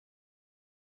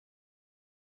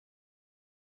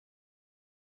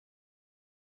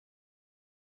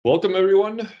Welcome,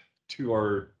 everyone, to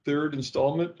our third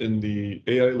installment in the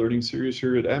AI learning series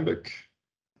here at Ambiq.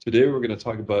 Today, we're going to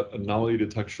talk about anomaly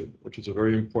detection, which is a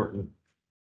very important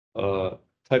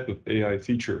type of AI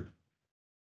feature.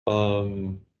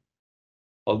 I'll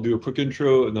do a quick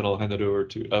intro, and then I'll hand it over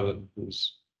to Evan,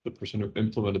 who's the person who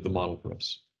implemented the model for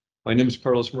us. My name is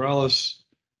Carlos Morales.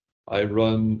 I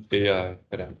run AI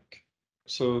at Ambiq.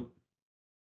 So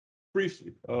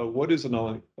briefly, what is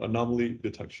anomaly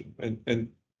detection? And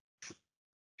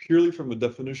purely from a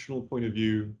definitional point of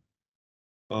view,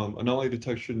 anomaly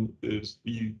detection is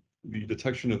the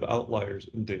detection of outliers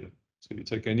in data. So you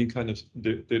take any kind of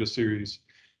data series,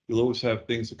 you'll always have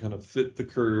things that kind of fit the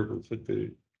curve or fit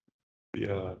the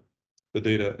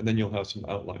data, and then you'll have some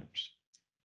outliers.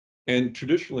 And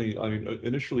traditionally,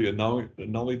 initially,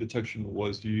 anomaly detection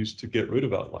was used to get rid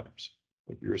of outliers.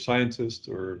 If you're a scientist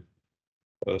or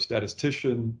a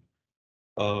statistician,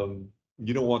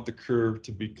 you don't want the curve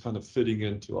to be kind of fitting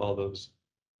into all those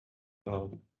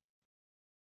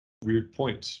weird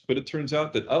points. But it turns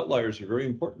out that outliers are very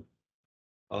important.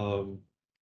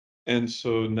 And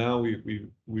so now we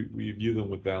view them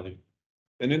with value.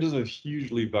 And it is a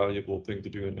hugely valuable thing to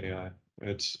do in AI.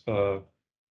 It's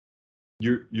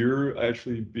you're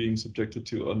actually being subjected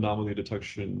to anomaly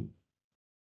detection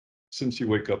since you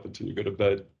wake up until you go to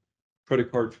bed.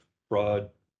 Credit card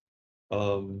fraud,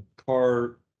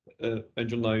 car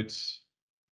engine lights,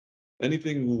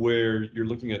 anything where you're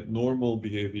looking at normal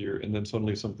behavior and then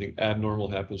suddenly something abnormal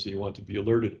happens and you want to be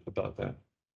alerted about that,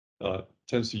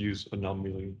 tends to use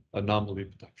anomaly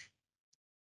detection.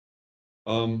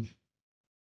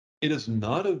 It is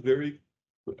not a very,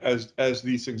 as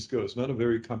these things go, it's not a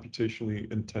very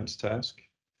computationally intense task.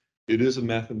 It is a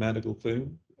mathematical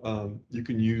thing. You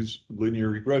can use linear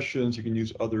regressions, you can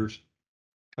use others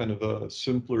kind of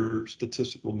simpler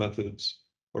statistical methods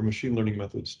or machine learning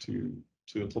methods to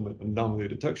implement anomaly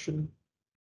detection.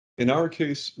 In our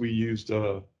case, we used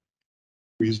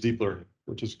deep learning,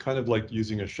 which is kind of like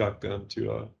using a shotgun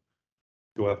to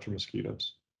go after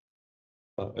mosquitoes.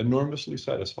 Enormously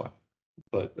satisfying,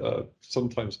 but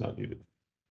sometimes not needed.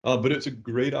 But it's a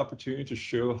great opportunity to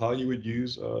show how you would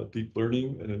use deep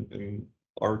learning. And in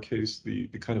our case, the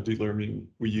kind of deep learning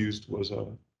we used was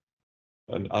an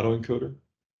autoencoder.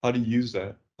 How to use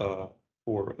that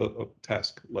for a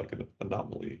task like an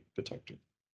anomaly detector.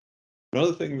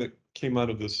 Another thing that came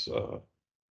out of this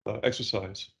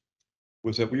exercise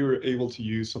was that we were able to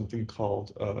use something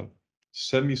called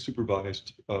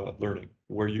semi-supervised learning,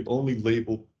 where you only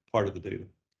label part of the data.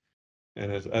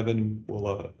 And as Evan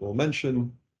will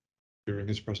mention during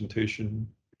his presentation,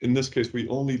 in this case, we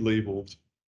only labeled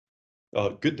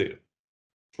good data.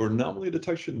 For anomaly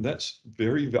detection, that's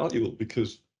very valuable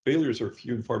because failures are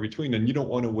few and far between, and you don't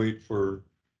want to wait for,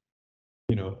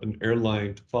 an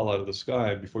airline to fall out of the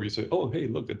sky before you say, oh, hey,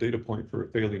 look, a data point for a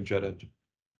failing jet engine.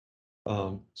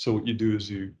 So what you do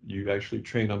is you actually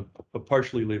train on a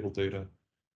partially labeled data,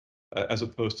 as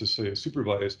opposed to, say, a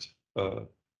supervised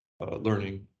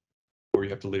learning where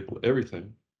you have to label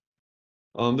everything.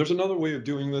 There's another way of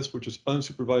doing this, which is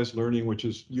unsupervised learning, which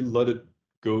is you let it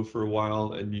go for a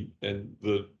while, and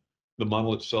the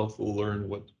model itself will learn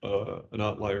what an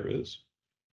outlier is.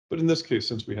 But in this case,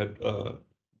 since we had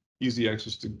easy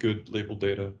access to good labeled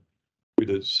data, we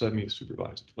did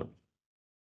semi-supervised learning.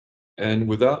 And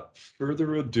without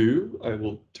further ado, I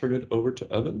will turn it over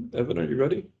to Evan. Evan, are you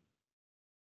ready?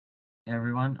 Hey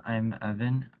everyone, I'm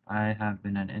Evan. I have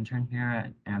been an intern here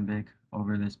at Ambiq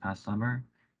over this past summer,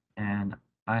 and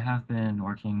I have been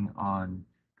working on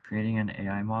creating an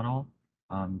AI model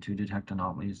to detect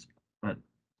anomalies, but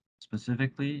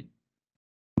specifically,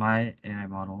 my AI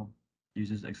model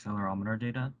uses accelerometer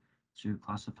data to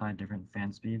classify different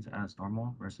fan speeds as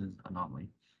normal versus anomaly.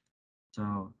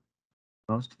 So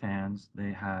most fans,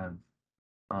 they have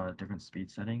different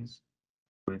speed settings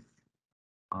with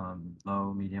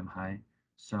low, medium, high.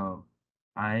 So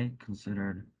I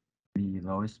considered the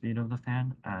lowest speed of the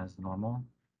fan as normal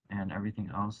and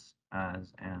everything else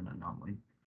as an anomaly.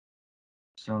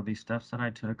 So the steps that I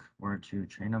took were to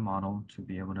train a model to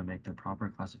be able to make the proper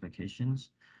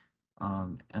classifications,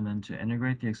 and then to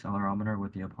integrate the accelerometer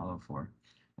with the Apollo 4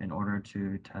 in order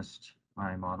to test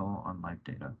my model on live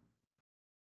data.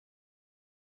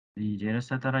 The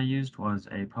dataset that I used was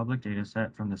a public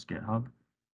dataset from this GitHub.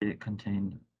 It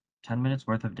contained 10 minutes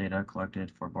worth of data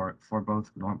collected for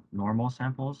both normal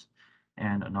samples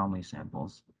and anomaly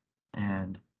samples.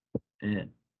 And it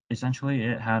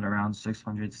had around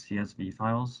 600 CSV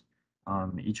files,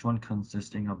 each one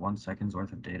consisting of 1 second's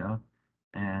worth of data.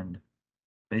 And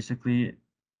basically,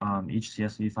 each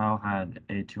CSV file had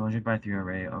a 200 by 3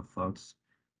 array of floats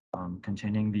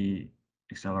containing the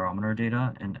accelerometer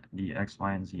data in the X,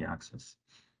 Y, and Z axis.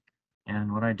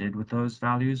 And what I did with those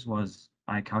values was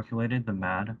I calculated the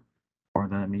MAD, or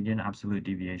the median absolute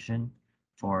deviation,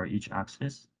 for each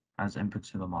axis as input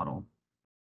to the model.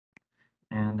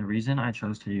 And the reason I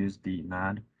chose to use the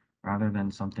MAD rather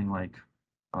than something like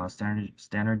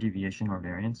standard deviation or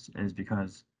variance is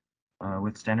because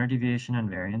with standard deviation and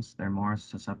variance, they're more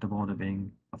susceptible to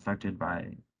being affected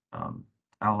by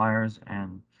outliers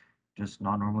and just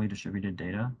non-normally distributed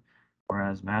data,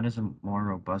 whereas MAD is a more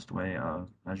robust way of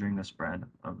measuring the spread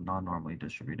of non-normally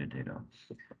distributed data.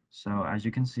 So as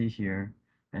you can see here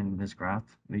in this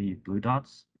graph, the blue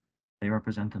dots, they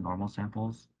represent the normal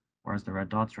samples, whereas the red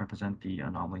dots represent the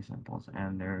anomaly samples,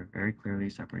 and they're very clearly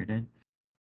separated.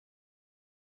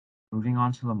 Moving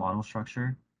on to the model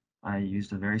structure, I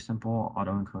used a very simple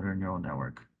autoencoder neural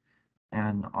network.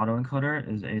 And autoencoder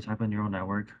is a type of neural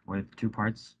network with two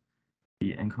parts,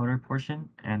 the encoder portion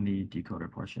and the decoder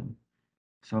portion.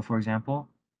 So for example,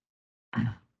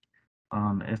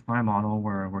 if my model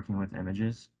were working with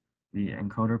images, the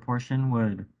encoder portion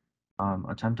would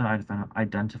attempt to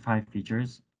identify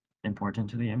features important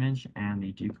to the image, and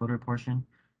the decoder portion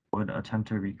would attempt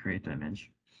to recreate the image.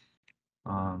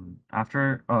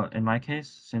 In my case,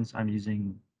 since I'm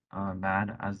using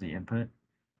MAD as the input,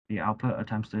 the output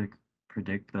attempts to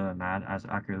predict the MAD as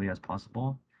accurately as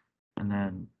possible. And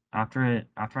then after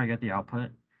I get the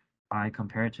output, I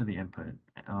compare it to the input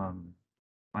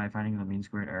by finding the mean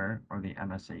squared error, or the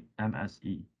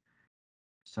MSE.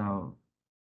 So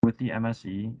with the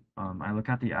MSE, I look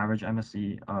at the average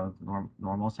MSE of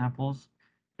normal samples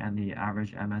and the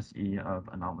average MSE of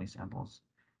anomaly samples.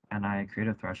 And I create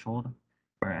a threshold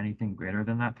where anything greater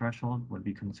than that threshold would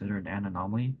be considered an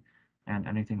anomaly, and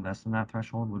anything less than that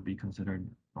threshold would be considered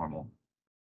normal.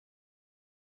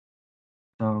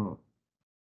 So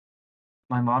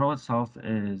my model itself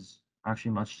is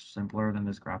actually much simpler than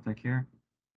this graphic here.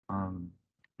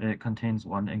 It contains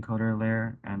one encoder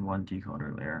layer and one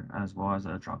decoder layer, as well as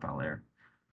a dropout layer.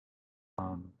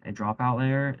 A dropout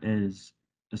layer is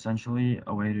essentially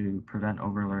a way to prevent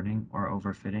overlearning or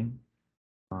overfitting.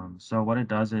 So what it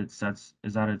does, it sets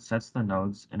the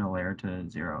nodes in a layer to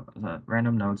 0, the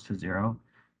random nodes to 0,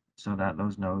 so that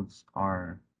those nodes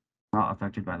are not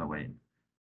affected by the weight.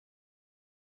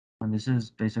 And this is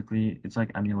basically, it's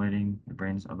like emulating the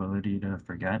brain's ability to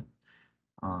forget.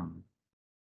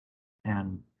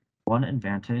 And one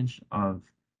advantage of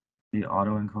the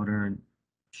autoencoder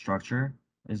structure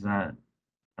is that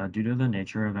due to the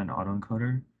nature of an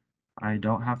autoencoder, I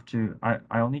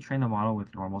only train the model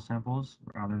with normal samples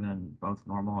rather than both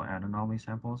normal and anomaly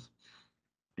samples,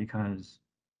 because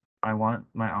I want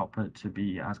my output to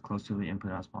be as close to the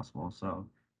input as possible. So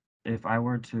if I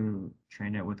were to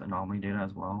train it with anomaly data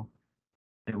as well,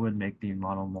 it would make the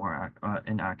model more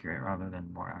inaccurate rather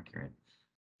than more accurate.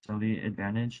 So the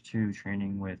advantage to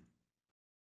choosing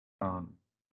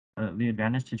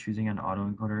an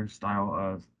autoencoder style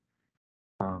of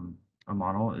a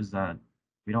model is that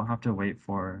we don't have to wait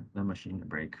for the machine to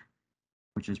break,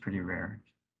 which is pretty rare.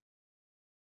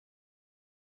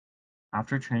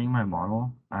 After training my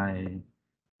model, I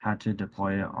had to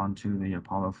deploy it onto the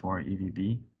Apollo 4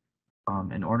 EVB.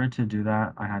 In order to do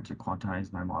that, I had to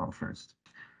quantize my model first.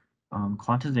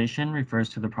 Quantization refers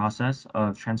to the process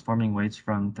of transforming weights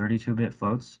from 32-bit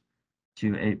floats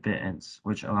to 8-bit ints,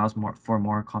 which allows for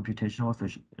more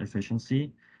computational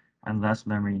efficiency and less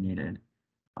memory needed.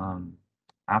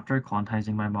 After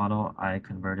quantizing my model, I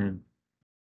converted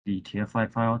the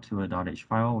TF-lite file to a .h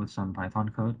file with some Python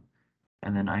code,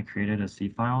 and then I created a C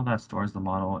file that stores the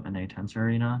model in a tensor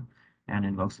arena and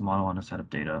invokes the model on a set of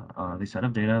data. The set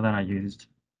of data that I used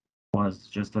was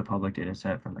just the public data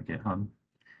set from the GitHub,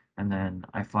 and then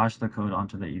I flashed the code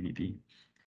onto the EVP.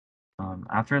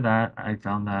 After that, I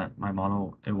found that my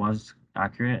model, it was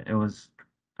accurate. It was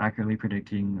accurately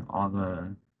predicting all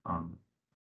the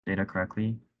data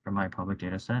correctly from my public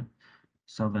data set.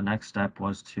 So the next step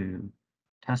was to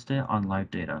test it on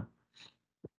live data.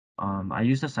 I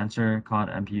used a sensor called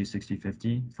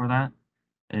MPU6050 for that.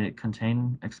 It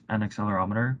contained an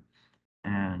accelerometer,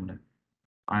 and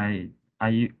I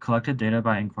collected data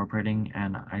by incorporating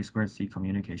an I2C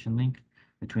communication link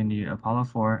between the Apollo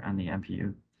 4 and the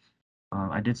MPU.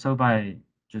 I did so by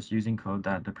just using code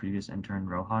that the previous intern,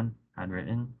 Rohan, had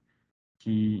written.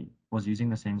 He was using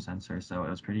the same sensor, so it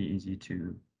was pretty easy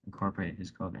to incorporate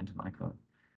his code into my code.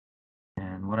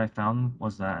 And what I found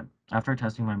was that after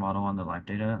testing my model on the live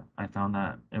data, I found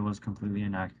that it was completely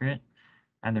inaccurate.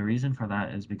 And the reason for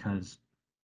that is because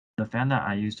the fan that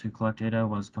I used to collect data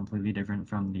was completely different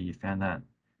from the fan that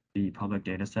the public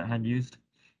data set had used.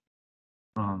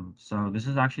 So this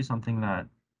is actually something that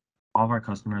all of our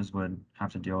customers would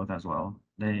have to deal with as well.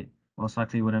 They most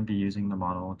likely wouldn't be using the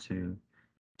model to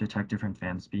detect different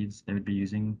fan speeds. They would be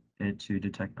using it to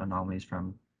detect anomalies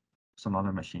from some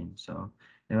other machine. So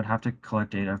they would have to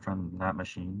collect data from that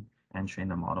machine and train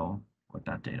the model with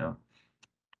that data.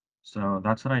 So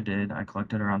that's what I did. I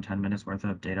collected around 10 minutes worth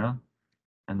of data,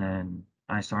 and then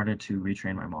I started to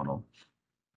retrain my model.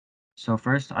 So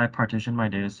first, I partitioned my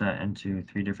data set into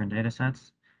 3 different data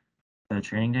sets: the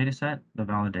training data set, the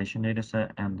validation data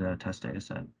set, and the test data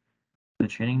set. The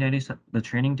training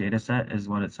data set is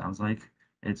what it sounds like.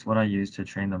 It's what I use to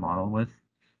train the model with.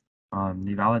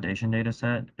 The validation data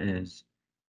set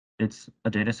it's a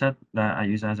data set that I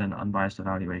use as an unbiased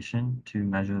evaluation to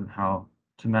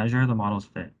measure the model's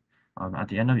fit. At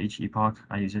the end of each epoch,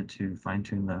 I use it to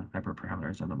fine-tune the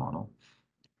hyperparameters of the model.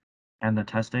 And the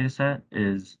test data set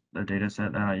is the data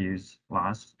set that I use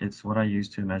last. It's what I use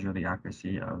to measure the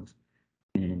accuracy of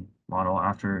the model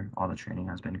after all the training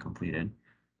has been completed.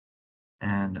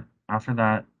 And after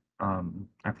that,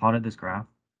 I plotted this graph.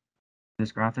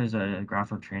 This graph is a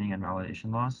graph of training and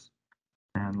validation loss.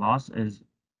 And loss is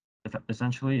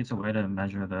essentially it's a way to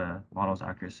measure the model's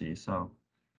accuracy. So,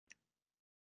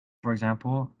 for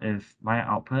example, if my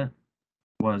output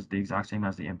was the exact same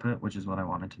as the input, which is what I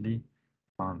want it to be,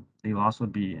 the loss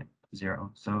would be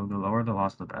 0. So the lower the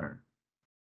loss, the better.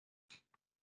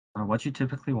 What you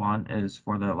typically want is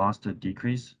for the loss to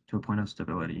decrease to a point of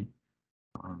stability.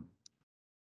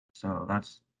 So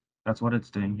that's what it's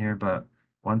doing here. But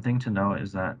one thing to note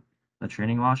is that the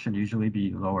training loss should usually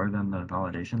be lower than the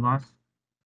validation loss.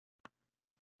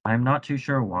 I'm not too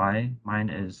sure why mine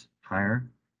is higher.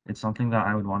 It's something that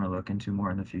I would want to look into more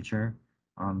in the future.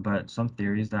 But some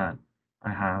theories that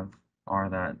I have are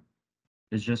that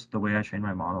it's just the way I train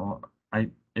my model.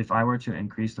 If I were to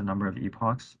increase the number of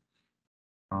epochs,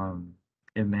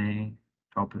 it may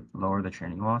help lower the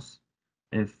training loss.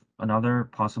 If another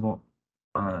possible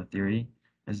theory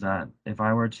is that if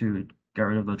I were to get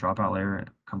rid of the dropout layer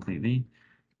completely,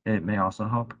 it may also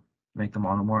help make the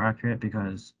model more accurate,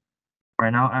 because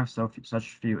right now I have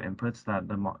such few inputs that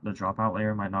the dropout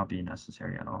layer might not be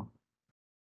necessary at all.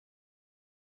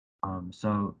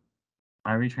 So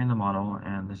I retrained the model,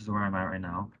 and this is where I'm at right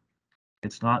now.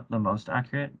 It's not the most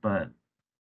accurate, but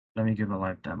let me give a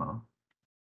live demo.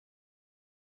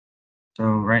 So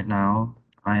right now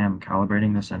I am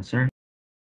calibrating the sensor.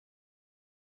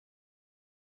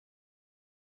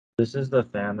 This is the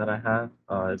fan that I have.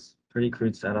 It's pretty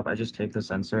crude setup. I just take the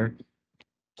sensor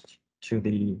to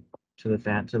the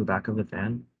back of the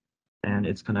fan, and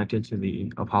it's connected to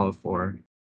the Apollo 4.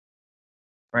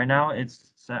 Right now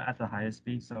it's set at the highest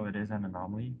speed, so it is an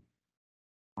anomaly.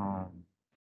 Um,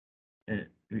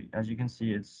 as you can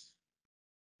see, it's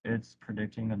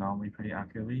predicting the anomaly pretty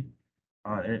accurately.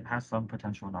 It has some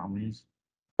potential anomalies,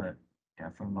 but yeah,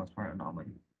 for the most part, anomaly.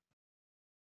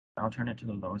 I'll turn it to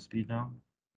the lowest speed now.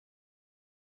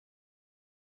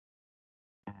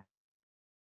 And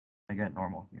I get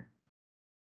normal here.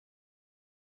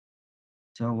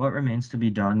 So what remains to be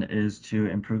done is to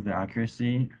improve the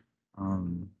accuracy.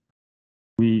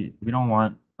 We don't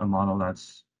want a model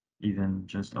that's even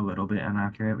just a little bit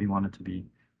inaccurate. We want it to be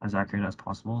as accurate as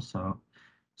possible. So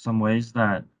some ways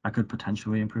that I could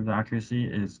potentially improve the accuracy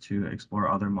is to explore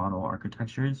other model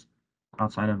architectures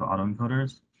outside of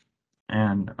autoencoders.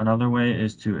 And another way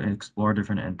is to explore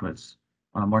different inputs,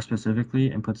 more specifically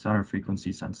inputs that are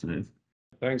frequency sensitive.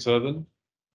 Thanks, Evan.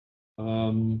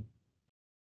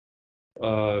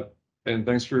 And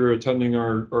thanks for attending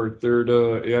our third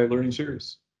AI learning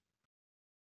series.